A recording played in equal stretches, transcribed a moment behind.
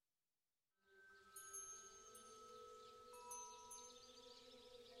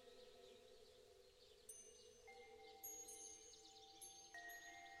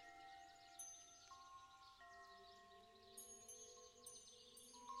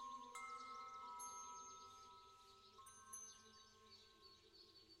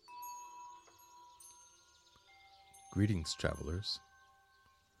Greetings, travelers.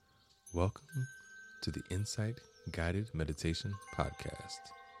 Welcome to the Insight Guided Meditation Podcast.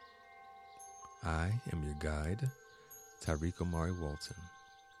 I am your guide, Tyreek Omari Walton,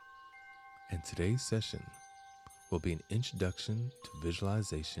 and today's session will be an introduction to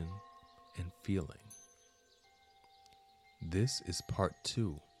visualization and feeling. This is part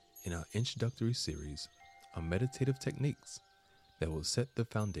 2 in our introductory series on meditative techniques that will set the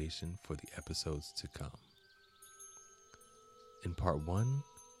foundation for the episodes to come. In part 1,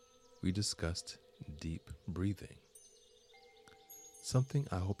 we discussed deep breathing, something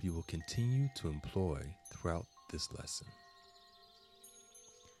I hope you will continue to employ throughout this lesson.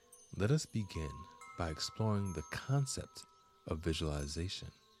 Let us begin by exploring the concept of visualization.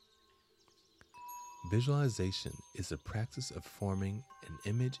 Visualization is the practice of forming an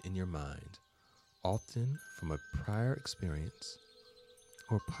image in your mind, often from a prior experience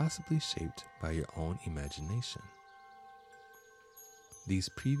or possibly shaped by your own imagination. These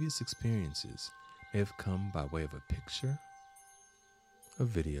previous experiences may have come by way of a picture, a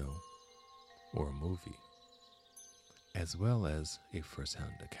video, or a movie, as well as a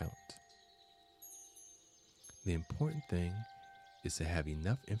first-hand account. The important thing is to have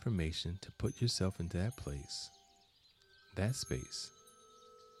enough information to put yourself into that place, that space,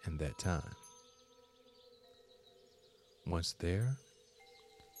 and that time. Once there,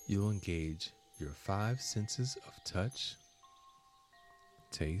 you'll engage your 5 senses of touch,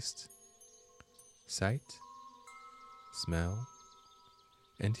 taste, sight, smell,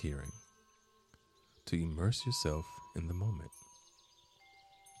 and hearing to immerse yourself in the moment.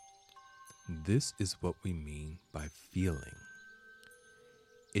 This is what we mean by feeling.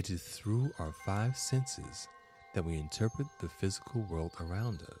 It is through our 5 senses that we interpret the physical world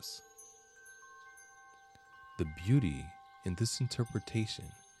around us. The beauty in this interpretation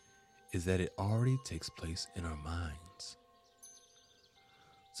is that it already takes place in our minds.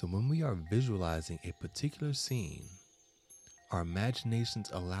 So when we are visualizing a particular scene, our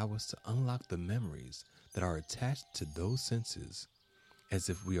imaginations allow us to unlock the memories that are attached to those senses as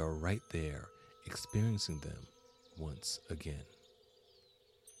if we are right there experiencing them once again.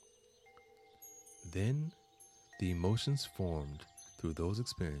 Then the emotions formed through those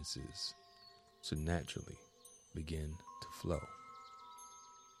experiences should naturally begin to flow.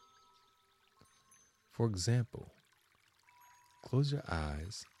 For example, close your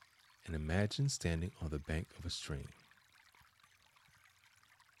eyes and imagine standing on the bank of a stream.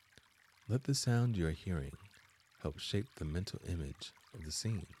 Let the sound you are hearing help shape the mental image of the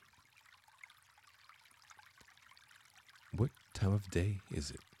scene. What time of day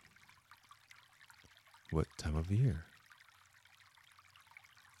is it? What time of year?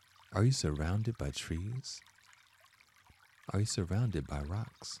 Are you surrounded by trees? Are you surrounded by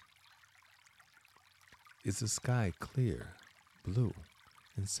rocks? Is the sky clear, blue,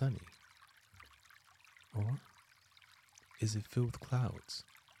 and sunny? Or is it filled with clouds?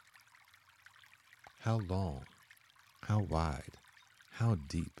 How long, how wide, how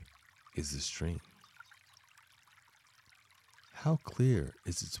deep is the stream? How clear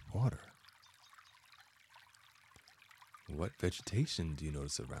is its water? What vegetation do you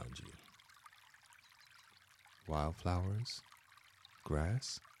notice around you? Wildflowers,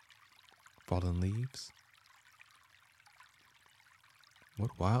 grass, fallen leaves?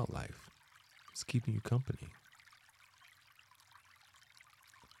 What wildlife is keeping you company?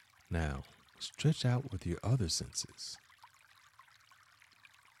 Now, stretch out with your other senses.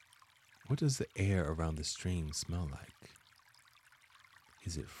 What does the air around the stream smell like?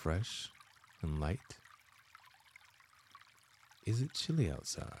 Is it fresh and light? Is it chilly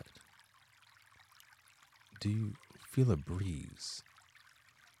outside? Do you feel a breeze?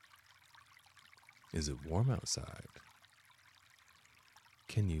 Is it warm outside?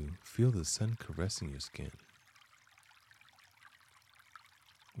 Can you feel the sun caressing your skin?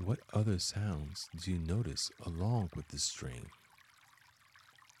 What other sounds do you notice along with the stream?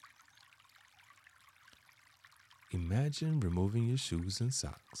 Imagine removing your shoes and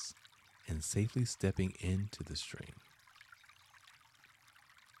socks and safely stepping into the stream.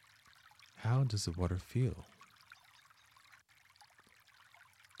 How does the water feel?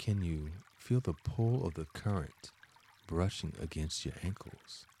 Can you feel the pull of the current brushing against your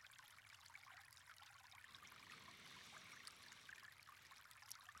ankles?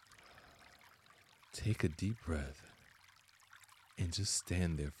 Take a deep breath and just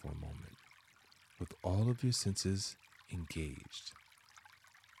stand there for a moment with all of your senses engaged,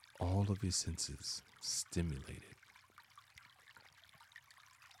 all of your senses stimulated.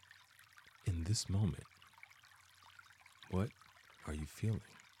 In this moment, what are you feeling?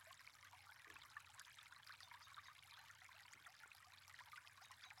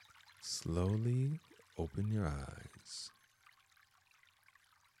 Slowly open your eyes.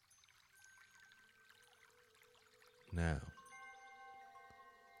 Now,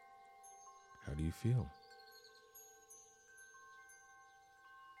 how do you feel?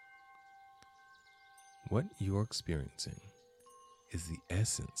 What you're experiencing is the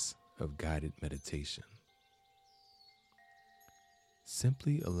essence of guided meditation.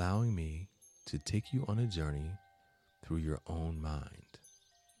 Simply allowing me to take you on a journey through your own mind,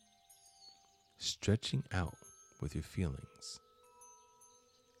 stretching out with your feelings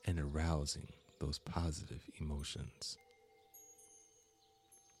and arousing those positive emotions.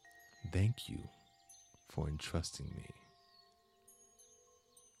 Thank you for entrusting me.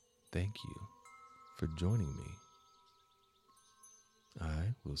 Thank you for joining me.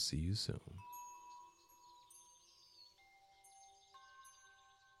 I will see you soon.